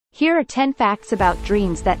Here are 10 facts about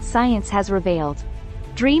dreams that science has revealed.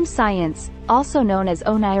 Dream science, also known as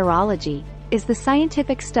onirology, is the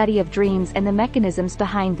scientific study of dreams and the mechanisms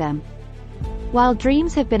behind them. While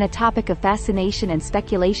dreams have been a topic of fascination and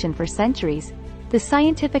speculation for centuries, the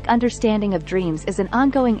scientific understanding of dreams is an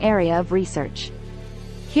ongoing area of research.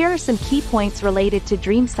 Here are some key points related to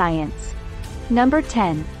dream science. Number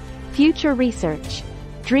 10. Future research.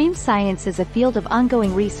 Dream science is a field of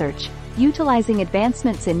ongoing research, utilizing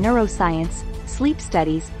advancements in neuroscience, sleep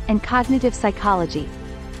studies, and cognitive psychology.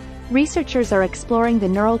 Researchers are exploring the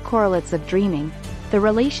neural correlates of dreaming, the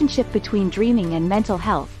relationship between dreaming and mental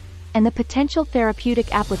health, and the potential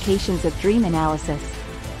therapeutic applications of dream analysis.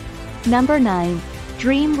 Number 9.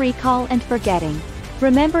 Dream recall and forgetting.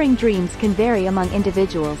 Remembering dreams can vary among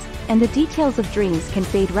individuals, and the details of dreams can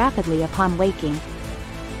fade rapidly upon waking.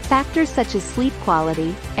 Factors such as sleep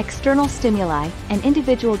quality, external stimuli, and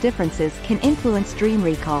individual differences can influence dream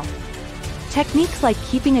recall. Techniques like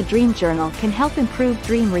keeping a dream journal can help improve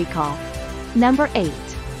dream recall. Number 8.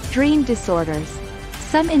 Dream disorders.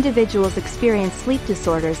 Some individuals experience sleep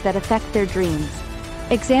disorders that affect their dreams.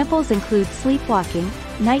 Examples include sleepwalking,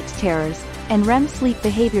 night terrors, and REM sleep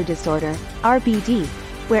behavior disorder, RBD,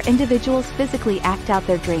 where individuals physically act out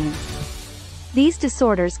their dreams. These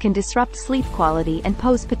disorders can disrupt sleep quality and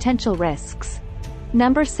pose potential risks.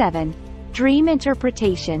 Number 7. Dream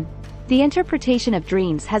interpretation. The interpretation of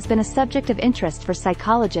dreams has been a subject of interest for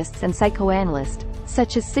psychologists and psychoanalysts,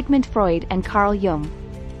 such as Sigmund Freud and Carl Jung.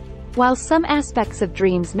 While some aspects of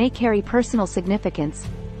dreams may carry personal significance,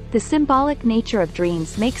 the symbolic nature of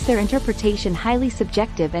dreams makes their interpretation highly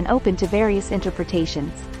subjective and open to various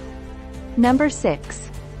interpretations. Number 6.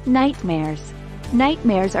 Nightmares.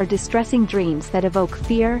 Nightmares are distressing dreams that evoke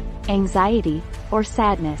fear, anxiety, or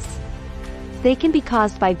sadness. They can be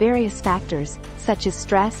caused by various factors, such as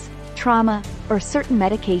stress, trauma, or certain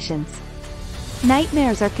medications.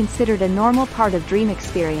 Nightmares are considered a normal part of dream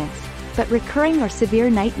experience, but recurring or severe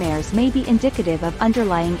nightmares may be indicative of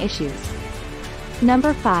underlying issues.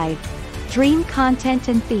 Number 5. Dream content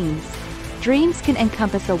and themes. Dreams can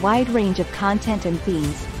encompass a wide range of content and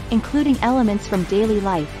themes, including elements from daily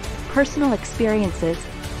life, personal experiences,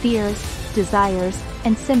 fears, desires,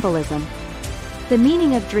 and symbolism. The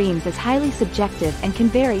meaning of dreams is highly subjective and can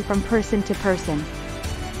vary from person to person.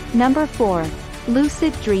 Number 4.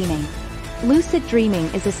 Lucid dreaming. Lucid dreaming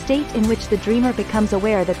is a state in which the dreamer becomes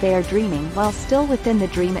aware that they are dreaming while still within the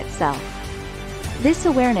dream itself. This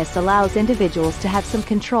awareness allows individuals to have some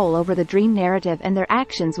control over the dream narrative and their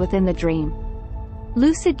actions within the dream.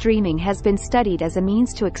 Lucid dreaming has been studied as a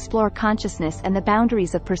means to explore consciousness and the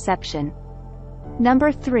boundaries of perception.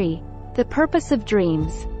 Number 3. The purpose of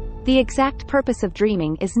dreams. The exact purpose of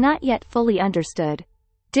dreaming is not yet fully understood.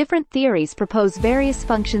 Different theories propose various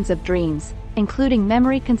functions of dreams, including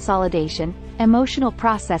memory consolidation, emotional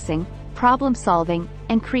processing, problem solving,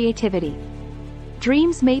 and creativity.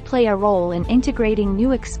 Dreams may play a role in integrating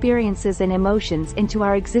new experiences and emotions into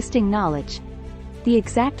our existing knowledge. The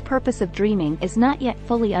exact purpose of dreaming is not yet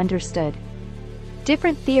fully understood.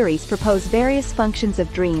 Different theories propose various functions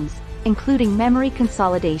of dreams, including memory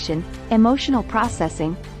consolidation, emotional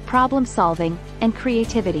processing, problem solving, and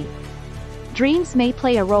creativity. Dreams may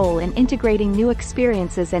play a role in integrating new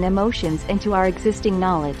experiences and emotions into our existing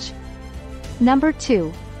knowledge. Number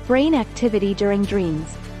 2. Brain activity during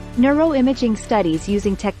dreams. Neuroimaging studies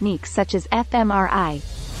using techniques such as fMRI,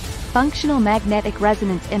 functional magnetic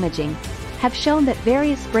resonance imaging, have shown that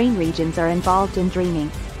various brain regions are involved in dreaming.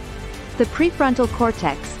 The prefrontal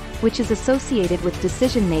cortex, which is associated with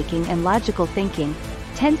decision-making and logical thinking,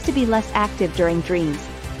 tends to be less active during dreams,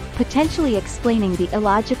 potentially explaining the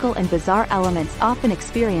illogical and bizarre elements often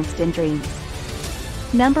experienced in dreams.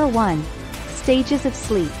 Number 1. Stages of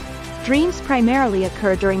sleep. Dreams primarily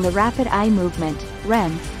occur during the rapid eye movement,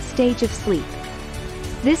 REM, stage of sleep.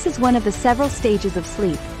 This is one of the several stages of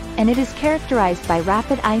sleep, and it is characterized by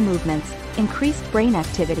rapid eye movements, increased brain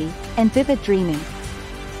activity, and vivid dreaming.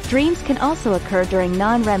 Dreams can also occur during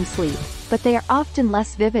non-REM sleep, but they are often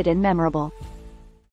less vivid and memorable.